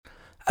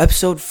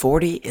Episode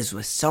 40 is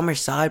with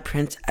Summerside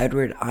Prince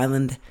Edward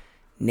Island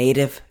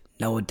native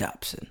Noah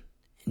Dobson.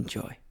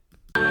 Enjoy.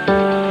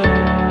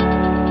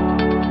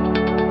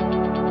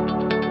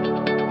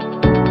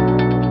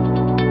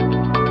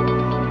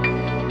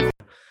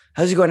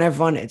 How's it going,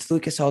 everyone? It's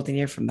Lucas Halton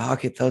here from the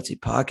Hockey Authority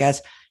podcast,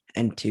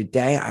 and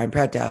today I'm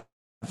proud to have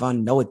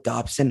on Noah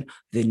Dobson,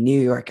 the New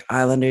York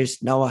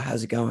Islanders. Noah,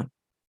 how's it going?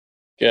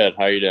 Good.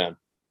 How are you doing?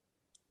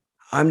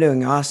 I'm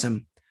doing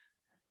awesome.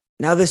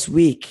 Now this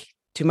week,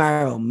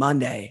 tomorrow,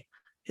 Monday,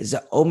 is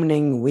the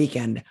opening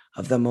weekend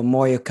of the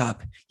Memorial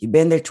Cup. You've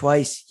been there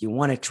twice. You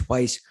won it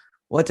twice.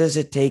 What does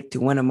it take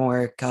to win a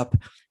Memorial Cup?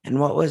 And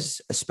what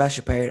was a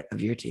special part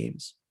of your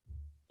teams?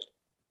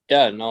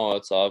 Yeah, no,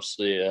 it's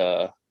obviously,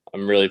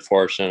 I'm really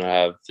fortunate to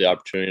have the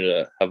opportunity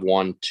to have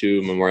won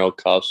two Memorial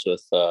Cups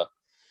with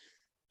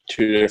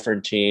two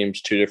different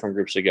teams, two different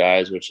groups of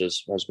guys, which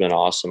has been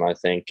awesome. I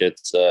think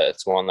it's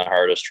one of the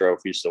hardest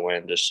trophies to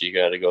win. Just you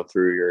got to go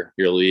through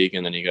your league,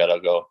 and then you got to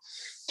go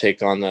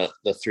take on the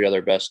three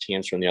other best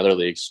teams from the other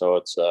leagues. So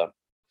it's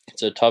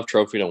a tough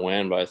trophy to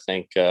win, but I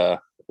think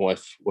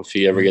if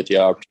you ever get the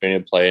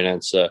opportunity to play in it,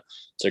 it's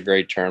a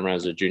great tournament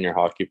as a junior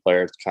hockey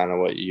player. It's kind of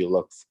what you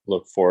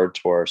look forward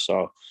to. So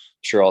I'm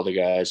sure all the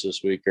guys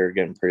this week are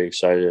getting pretty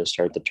excited to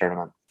start the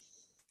tournament.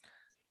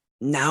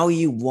 Now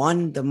you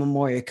won the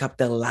Memorial Cup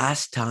the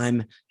last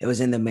time it was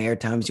in the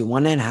Maritimes. You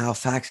won in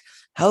Halifax.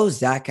 How is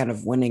that kind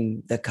of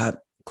winning the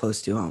cup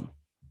close to home?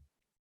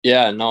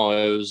 Yeah, no,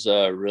 it was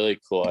really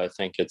cool. I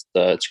think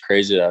it's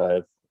crazy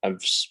that I've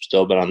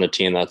still been on the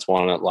team that's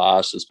won it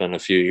last. It's been a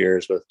few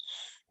years with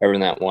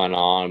everything that went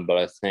on, but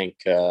I think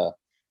it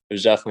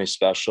was definitely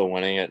special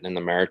winning it in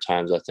the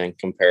Maritimes. I think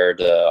compared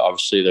to,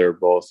 obviously they're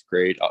both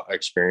great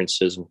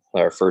experiences.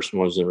 Our first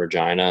one was in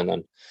Regina, and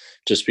then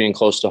just being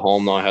close to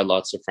home. Though I had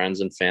lots of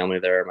friends and family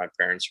there. My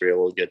parents were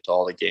able to get to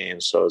all the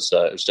games, so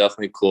it's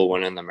definitely cool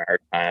winning the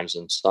Maritimes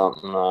and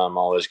something I'm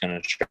always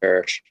going to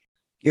cherish.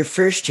 Your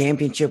first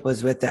championship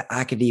was with the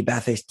Acadie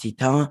Bathurst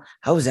Titans.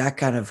 How was that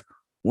kind of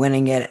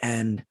winning it,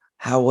 and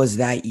how was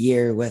that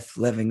year with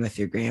living with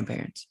your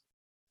grandparents?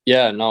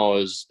 Yeah, no,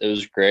 it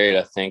was great.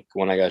 I think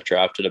when I got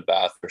drafted at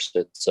Bathurst,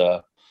 it's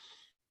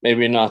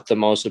maybe not the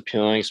most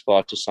appealing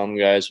spot to some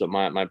guys, but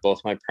my both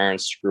my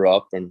parents grew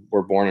up and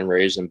were born and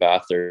raised in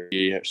Bathurst,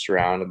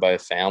 surrounded by a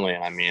family.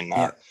 And I mean,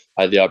 Yeah.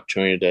 I had the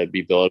opportunity to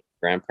be billed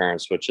with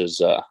grandparents, which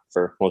is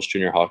for most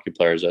junior hockey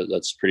players,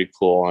 that's pretty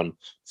cool. And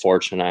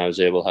fortunate I was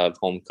able to have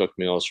home cooked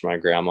meals for my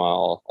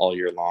grandma all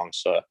year long.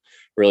 So I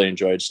really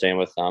enjoyed staying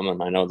with them,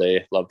 and I know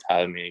they loved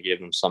having me. It gave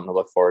them something to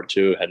look forward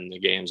to, heading to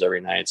games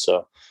every night.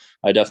 So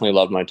I definitely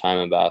loved my time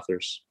in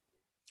Bathurst.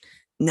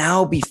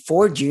 Now,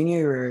 before junior,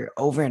 you were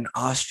over in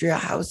Austria.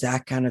 How was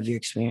that kind of your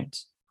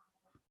experience?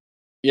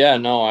 Yeah,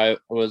 no, I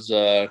was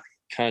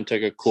kind of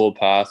took a cool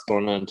path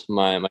going into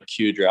my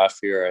Q draft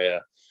year. I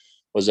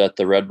was at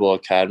the Red Bull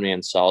Academy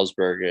in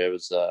Salzburg. It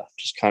was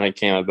just kind of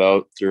came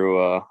about through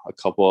a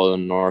couple of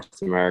the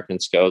North American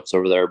scouts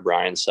over there,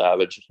 Brian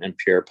Savage and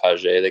Pierre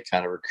Paget. They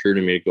kind of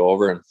recruited me to go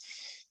over, and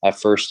at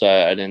first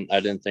I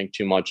didn't think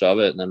too much of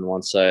it. And then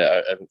once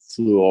I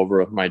flew over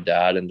with my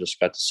dad and just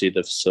got to see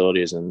the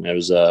facilities, and it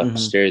was Mhm.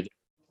 state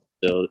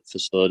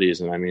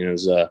facilities. And I mean,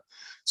 it's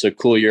a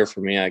cool year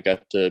for me. I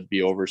got to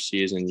be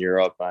overseas in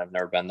Europe. I've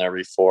never been there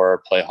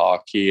before, play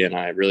hockey, and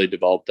I really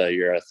developed that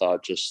year. I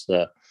thought just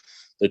the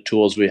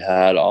tools we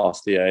had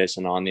off the ice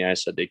and on the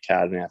ice at the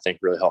academy, I think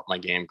really helped my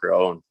game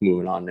grow and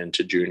moving on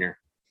into junior.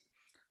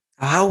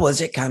 How was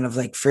it kind of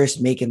like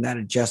first making that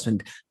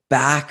adjustment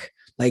back,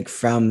 like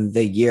from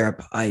the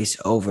Europe ice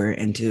over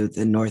into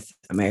the North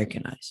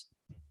American ice?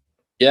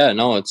 Yeah,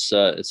 no, it's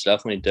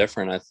definitely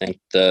different. I think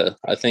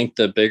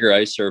the bigger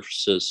ice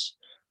surfaces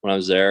when I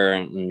was there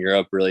in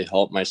Europe really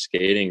helped my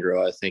skating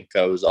grow. I think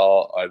I was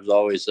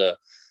always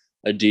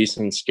a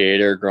decent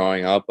skater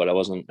growing up, but it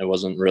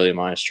wasn't really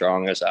my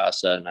strongest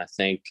asset. And I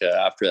think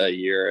after that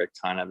year, it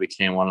kind of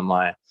became one of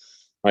my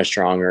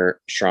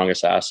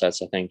strongest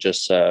assets. I think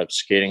just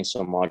skating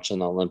so much on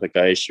the Olympic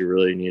ice, you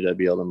really need to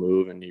be able to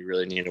move, and you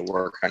really need to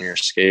work on your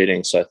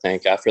skating. So I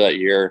think after that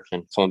year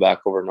and coming back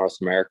over to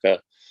North America,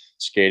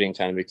 skating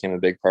kind of became a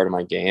big part of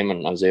my game,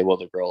 and I was able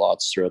to grow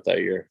lots throughout that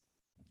year.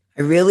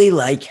 I really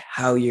like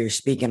how you're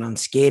speaking on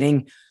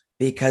skating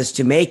because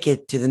to make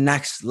it to the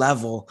next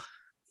level,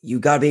 you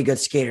got to be a good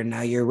skater.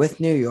 Now you're with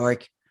New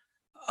York.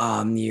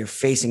 You're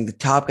facing the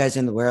top guys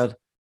in the world.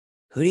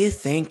 Who do you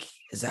think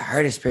is the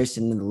hardest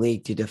person in the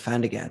league to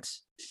defend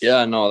against?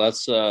 Yeah, no,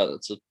 that's a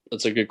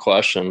good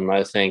question.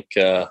 I think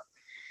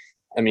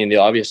I mean the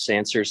obvious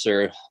answers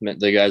are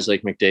the guys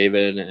like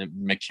McDavid and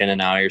McKinnon.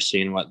 Now you're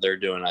seeing what they're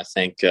doing. I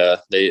think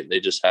they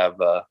just have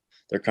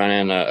they're kind of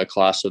in a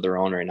class of their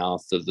own right now.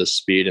 The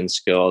speed and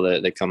skill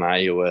that they come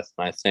at you with,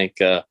 and I think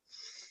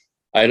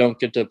I don't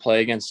get to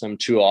play against them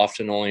too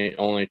often,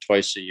 only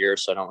twice a year,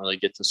 so I don't really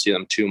get to see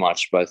them too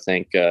much. But I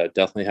think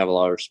definitely have a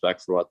lot of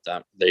respect for what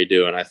they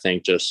do, and I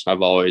think just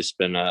I've always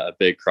been a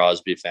big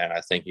Crosby fan. I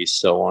think he's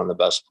still one of the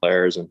best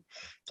players, and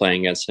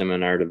playing against him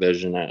in our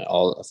division at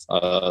all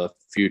a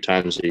few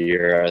times a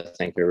year. I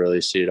think I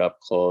really see it up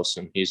close,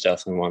 and he's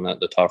definitely one of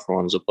the tougher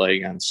ones to play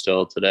against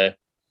still today.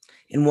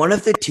 In one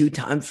of the 2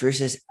 times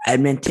versus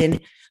Edmonton,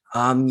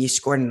 you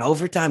scored an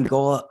overtime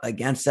goal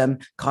against them.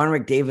 Connor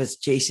McDavid's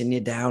chasing you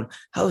down.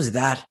 How is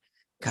that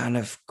kind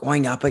of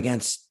going up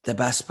against the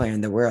best player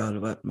in the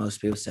world, what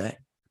most people say?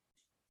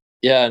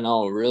 Yeah,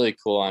 no, really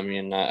cool. I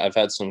mean, I've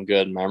had some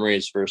good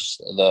memories versus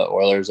the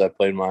Oilers. I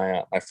played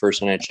my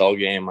first NHL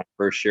game my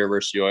first year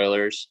versus the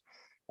Oilers,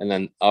 and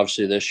then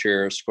obviously this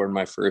year scored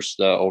my first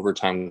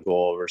overtime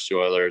goal versus the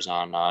Oilers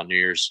on New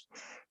Year's.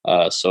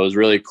 So it was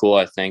really cool.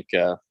 I think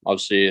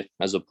obviously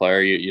as a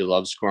player, you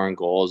love scoring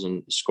goals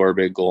and score a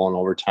big goal in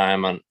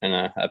overtime in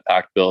a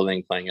packed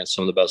building playing against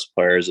some of the best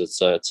players.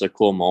 It's a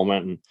cool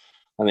moment, and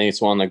I think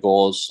it's one of the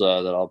goals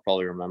that I'll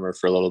probably remember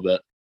for a little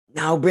bit.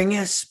 Now bring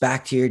us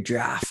back to your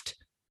draft.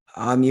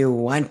 You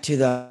went to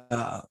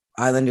the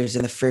Islanders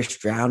in the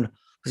first round.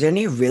 Was there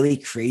any really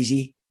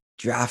crazy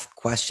draft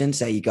questions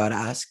that you got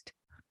asked?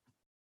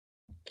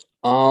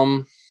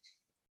 I'm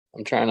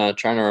trying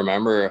to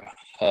remember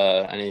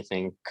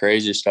anything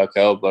crazy stuck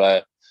out,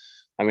 but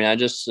I mean, I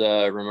just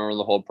remember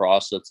the whole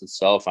process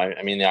itself.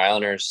 I mean, the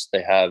Islanders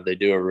they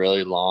do a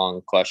really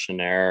long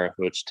questionnaire,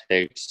 which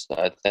takes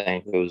I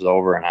think it was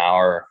over an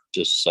hour,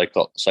 just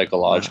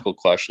psychological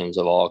questions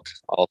of all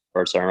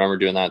sorts. I remember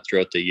doing that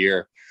throughout the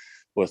year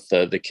with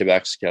the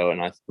Quebec Scout,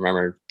 and I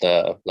remember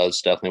that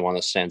was definitely one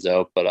that stands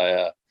out. But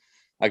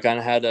I kind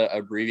of had a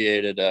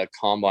abbreviated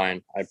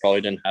combine. I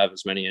probably didn't have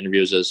as many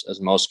interviews as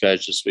most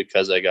guys, just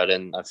because I got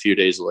in a few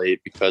days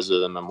late because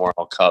of the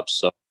Memorial Cup.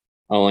 So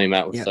I only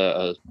met with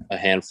a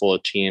handful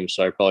of teams,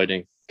 so I probably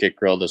didn't get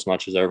grilled as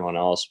much as everyone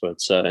else. But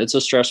it's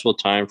a stressful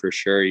time for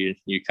sure. You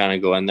kind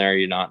of go in there,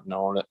 you're not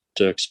knowing what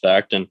to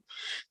expect, and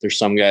there's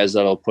some guys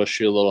that'll push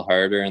you a little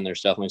harder, and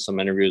there's definitely some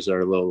interviews that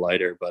are a little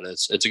lighter. But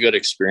it's a good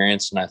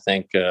experience, and I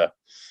think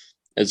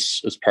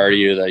it's part of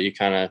you that you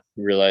kind of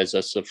realize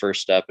that's the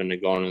first step into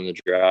going in the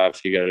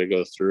draft. You got to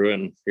go through,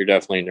 and you're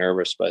definitely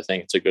nervous, but I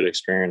think it's a good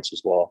experience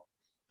as well.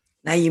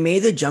 Now you made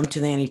the jump to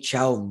the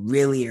NHL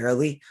really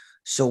early.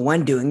 So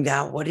when doing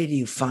that, what did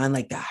you find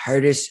like the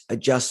hardest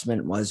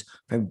adjustment was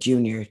from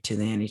junior to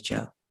the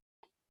NHL?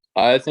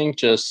 I think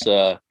just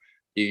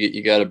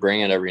you got to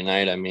bring it every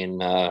night. I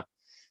mean,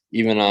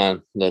 even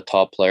on the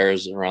top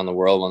players around the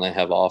world, when they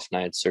have off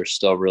nights, they're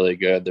still really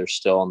good. They're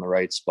still in the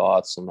right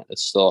spots, and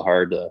it's still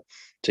hard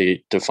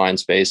to find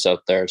space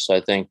out there. So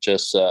I think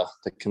just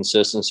the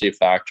consistency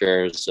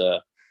factor is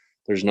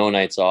there's no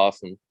nights off,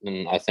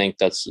 and I think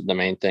that's the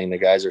main thing. The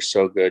guys are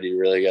so good, you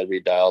really got to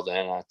be dialed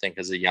in. I think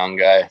as a young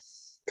guy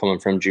coming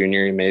from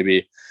junior, you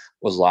maybe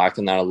was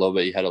lacking that a little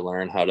bit. You had to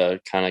learn how to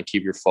kind of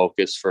keep your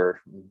focus for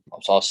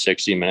all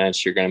 60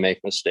 minutes. You're going to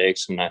make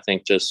mistakes, and I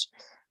think just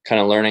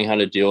kind of learning how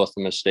to deal with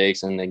the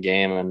mistakes in the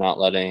game and not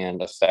letting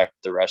it affect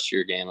the rest of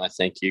your game. I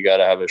think you got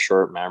to have a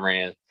short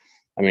memory.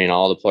 I mean,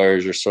 all the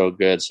players are so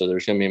good, so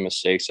there's going to be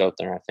mistakes out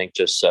there. I think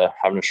just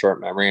having a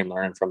short memory and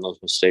learning from those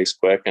mistakes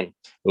quick and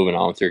moving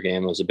on with your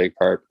game was a big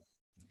part.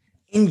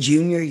 In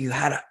junior, you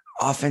had an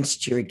offense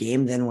to your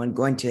game. Then when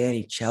going to the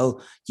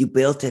NHL, you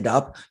built it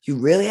up. You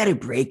really had a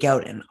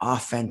breakout in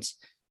offense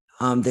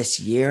this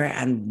year.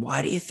 And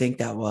why do you think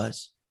that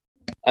was?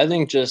 I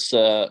think just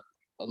a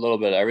little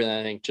bit of everything.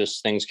 I think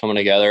just things coming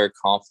together,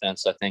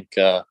 confidence. I think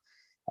I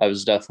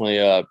was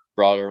definitely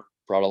brought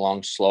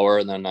along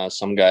slower than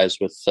some guys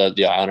with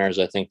the Islanders.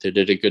 I think they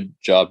did a good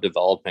job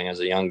developing as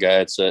a young guy.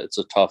 It's a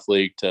tough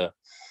league to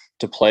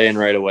play in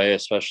right away,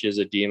 especially as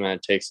a D-man.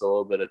 It takes a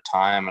little bit of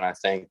time, and I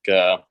think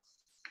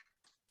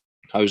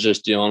I was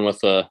just dealing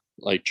with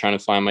like trying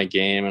to find my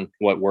game and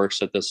what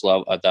works at this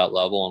level, at that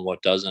level, and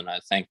what doesn't. I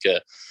think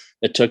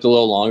it took a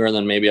little longer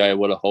than maybe I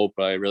would have hoped,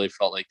 but I really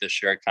felt like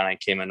this year I kind of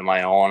came into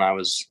my own. I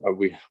was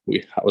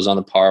on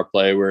the power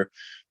play. We're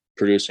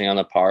producing on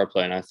the power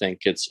play, and I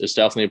think it's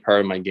definitely a part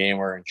of my game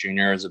where in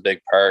junior is a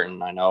big part.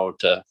 And I know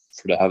to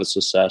have a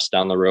success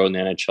down the road in the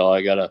NHL,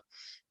 I gotta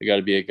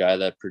be a guy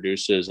that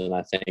produces. And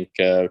I think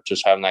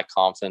just having that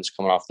confidence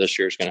coming off this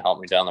year is going to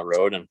help me down the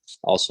road. And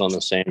also in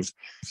the same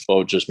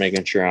boat, just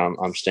making sure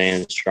I'm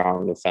staying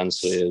strong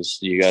defensively. Is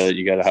you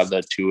gotta have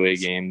that two-way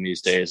game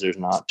these days. There's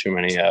not too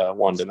many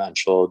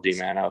one-dimensional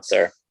D-man out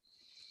there.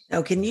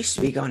 Now, can you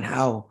speak on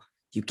how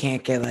you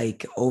can't get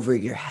like over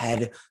your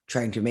head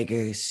trying to make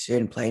a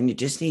certain play, and you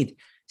just need to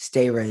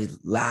stay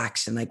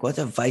relaxed? And like, what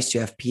advice do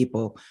you have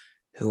people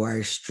who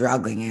are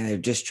struggling and they're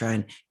just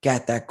trying to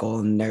get that goal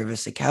and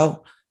nervous? Like,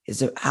 how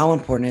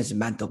important is the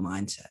mental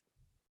mindset?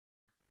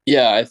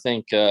 Yeah, I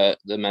think the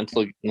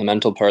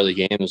mental part of the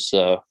game is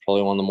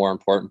probably one of the more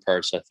important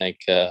parts. I think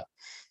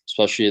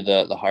especially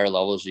the higher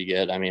levels you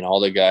get. I mean, all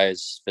the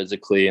guys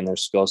physically and their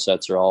skill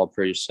sets are all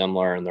pretty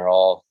similar, and they're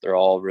all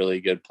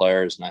really good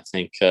players. And I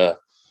think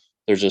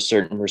there's a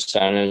certain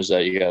percentage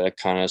that you got to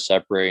kind of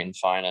separate and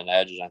find an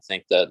edge. And I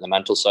think that the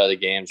mental side of the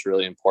game is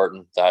really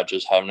important. That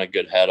just having a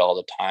good head all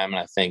the time. And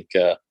I think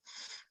if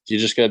you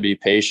just got to be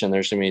patient.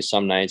 There's going to be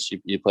some nights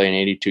you play an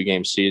 82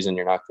 game season.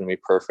 You're not going to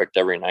be perfect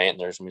every night. And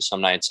there's going to be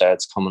some nights that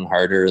it's coming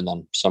harder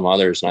than some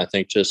others. And I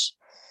think just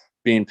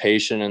being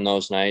patient in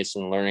those nights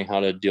and learning how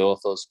to deal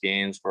with those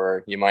games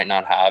where you might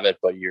not have it,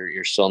 but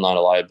you're still not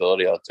a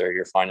liability out there.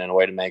 You're finding a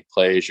way to make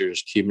plays. You're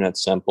just keeping it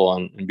simple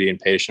and being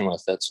patient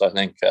with it. So I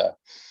think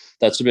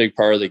that's a big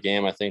part of the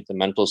game. I think the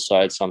mental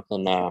side,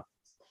 something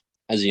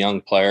as a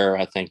young player,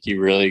 I think you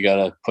really got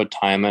to put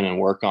time in and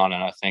work on it.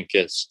 I think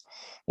it's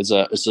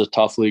a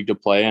tough league to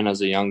play in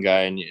as a young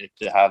guy, and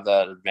to have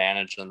that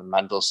advantage on the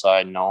mental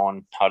side,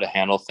 knowing how to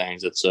handle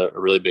things, it's a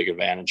really big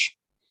advantage.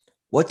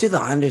 What do the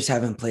Islanders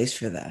have in place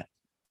for that?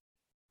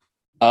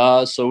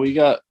 So we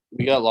got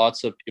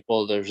lots of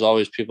people. There's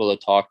always people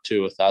to talk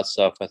to with that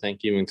stuff. I think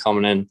even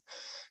coming in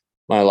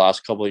my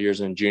last couple of years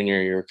in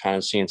junior, you're kind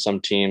of seeing some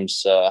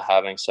teams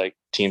having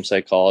team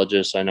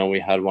psychologists. I know we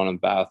had one in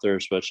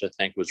Bathurst, which I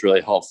think was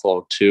really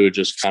helpful too.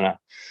 Just kind of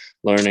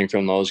learning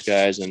from those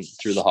guys, and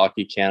through the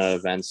Hockey Canada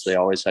events, they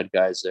always had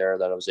guys there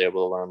that I was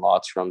able to learn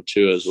lots from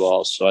too as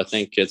well. So I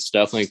think it's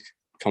definitely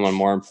becoming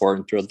more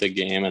important throughout the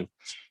game, and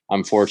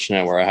I'm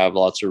fortunate where I have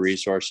lots of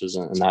resources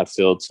in that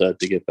field to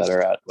get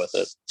better at with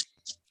it.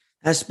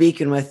 Now,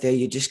 speaking with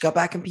you just got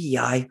back in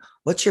PEI.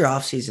 What's your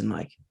off season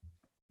like?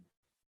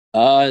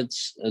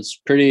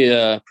 It's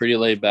pretty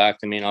laid back.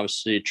 I mean,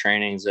 obviously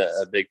training's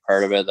a big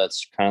part of it.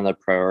 That's kind of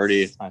the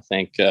priority. I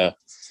think the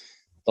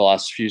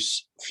last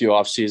few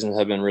off seasons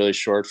have been really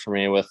short for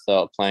me with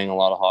playing a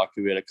lot of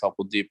hockey. We had a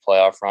couple deep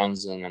playoff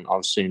runs, and then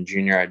obviously in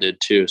junior I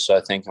did too. So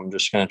I think I'm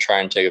just going to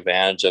try and take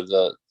advantage of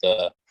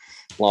the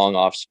long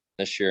off season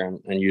this year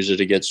and use it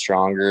to get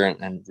stronger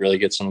and really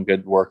get some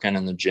good work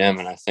in the gym.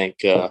 And I think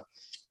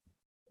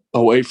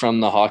away from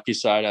the hockey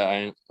side,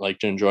 I like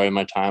to enjoy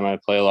my time. I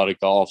play a lot of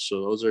golf.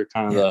 So those are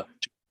kind of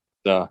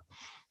the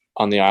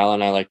on the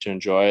island I like to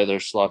enjoy.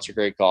 There's lots of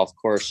great golf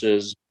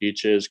courses,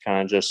 beaches,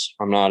 kind of just,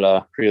 I'm not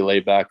a pretty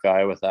laid back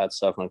guy with that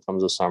stuff when it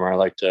comes to summer. I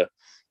like to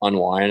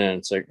unwind, and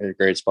it's a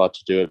great spot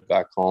to do it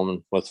back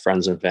home with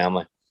friends and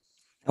family.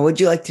 And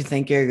would you like to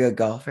think you're a good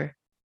golfer?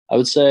 I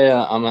would say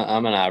I'm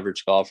an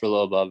average golfer, a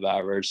little above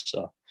average.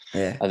 So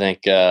Yeah. I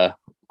think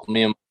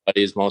me and my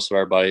buddies, most of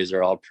our buddies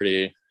are all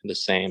pretty the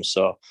same.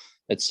 So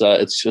it's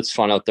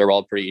fun out there. We're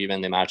all pretty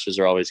even. The matches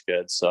are always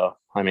good. So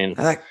I mean,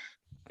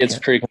 it's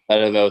pretty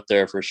competitive out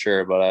there for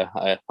sure. But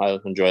I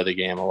enjoy the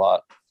game a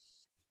lot.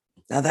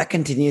 Now that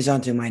continues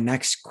on to my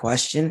next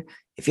question.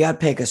 If you had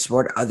to pick a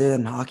sport other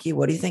than hockey,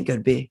 what do you think it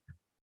would be?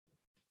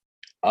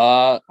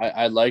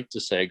 I'd like to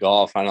say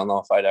golf. I don't know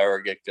if I'd ever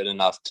get good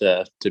enough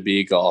to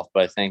be golf,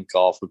 but I think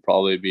golf would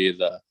probably be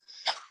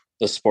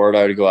the sport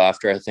I would go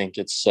after. I think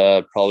it's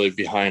probably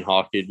behind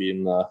hockey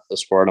being the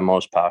sport I'm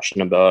most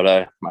passionate about.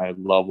 I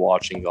love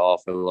watching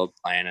golf. I love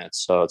playing it.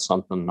 So it's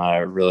something I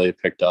really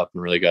picked up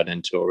and really got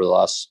into over the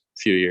last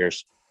few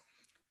years.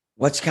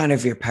 What's kind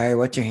of your par?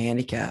 What's your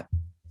handicap?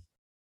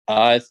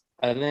 I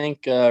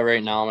think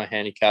right now my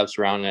handicap's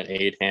around an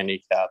 8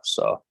 handicap.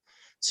 So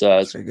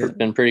it's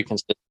been pretty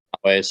consistent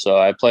that way. So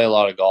I play a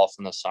lot of golf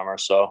in the summer.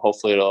 So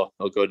hopefully it'll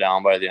go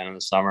down by the end of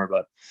the summer.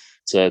 But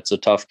it's a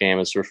tough game.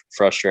 It's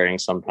frustrating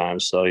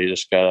sometimes. So you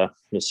just gotta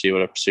see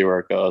where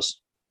it goes.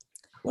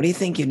 What do you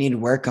think you need to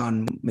work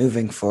on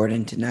moving forward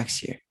into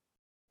next year?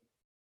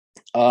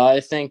 I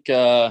think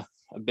a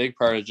big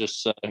part of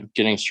just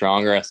getting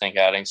stronger. I think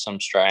adding some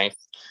strength,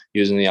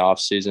 using the off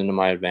season to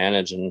my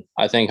advantage, and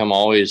I think I'm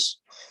always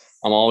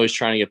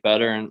trying to get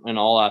better in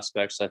all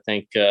aspects. I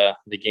think the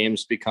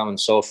game's becoming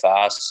so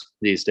fast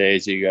these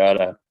days. You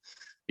gotta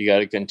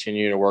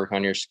continue to work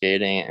on your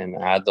skating and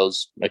add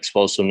those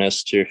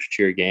explosiveness to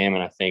your game.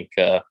 And I think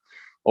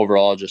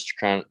overall, just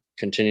trying to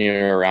continue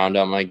to round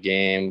out my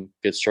game,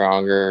 get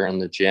stronger in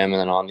the gym,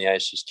 and then on the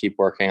ice, just keep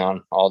working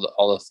on all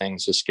the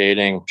things, the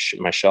skating,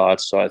 my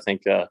shots. So I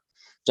think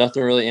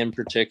nothing really in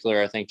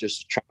particular. I think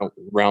just trying to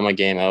round my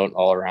game out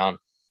all around.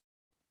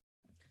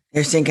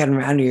 You're saying kind of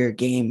round your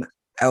game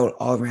out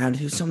all around.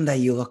 Who's someone that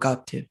you look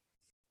up to?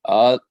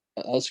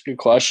 That's a good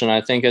question.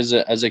 I think as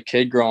a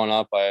kid growing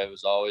up, I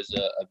was always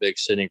a big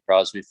Sidney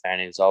Crosby fan.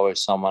 He's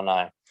always someone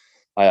I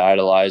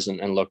idolized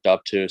and looked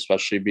up to,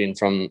 especially being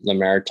from the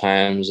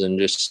Maritimes. And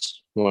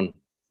just when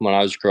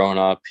I was growing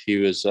up, he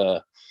was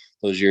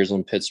those years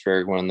in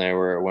Pittsburgh when they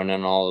were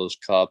winning all those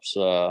cups.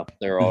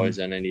 They were always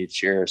in it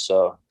each year.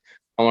 So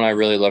someone I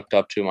really looked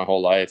up to my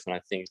whole life. And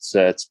I think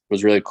it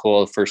was really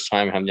cool the first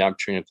time I had the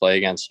opportunity to play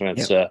against him.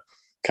 It's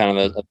kind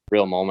of a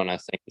real moment. I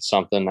think it's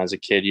something as a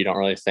kid you don't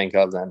really think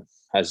of. Then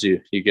as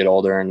you get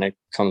older and it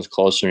comes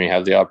closer and you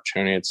have the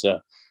opportunity, it's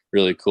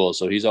really cool.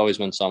 So he's always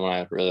been someone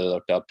I really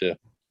looked up to.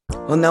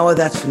 Well, Noah,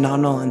 that's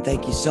phenomenal. And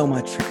thank you so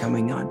much for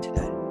coming on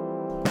today.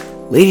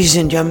 Ladies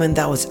and gentlemen,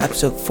 that was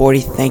episode 40.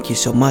 Thank you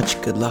so much.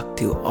 Good luck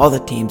to all the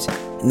teams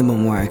in the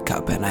Memorial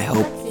Cup. And I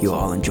hope you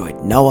all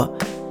enjoyed Noah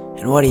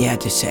and what he had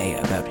to say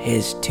about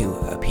his 2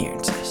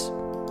 appearances.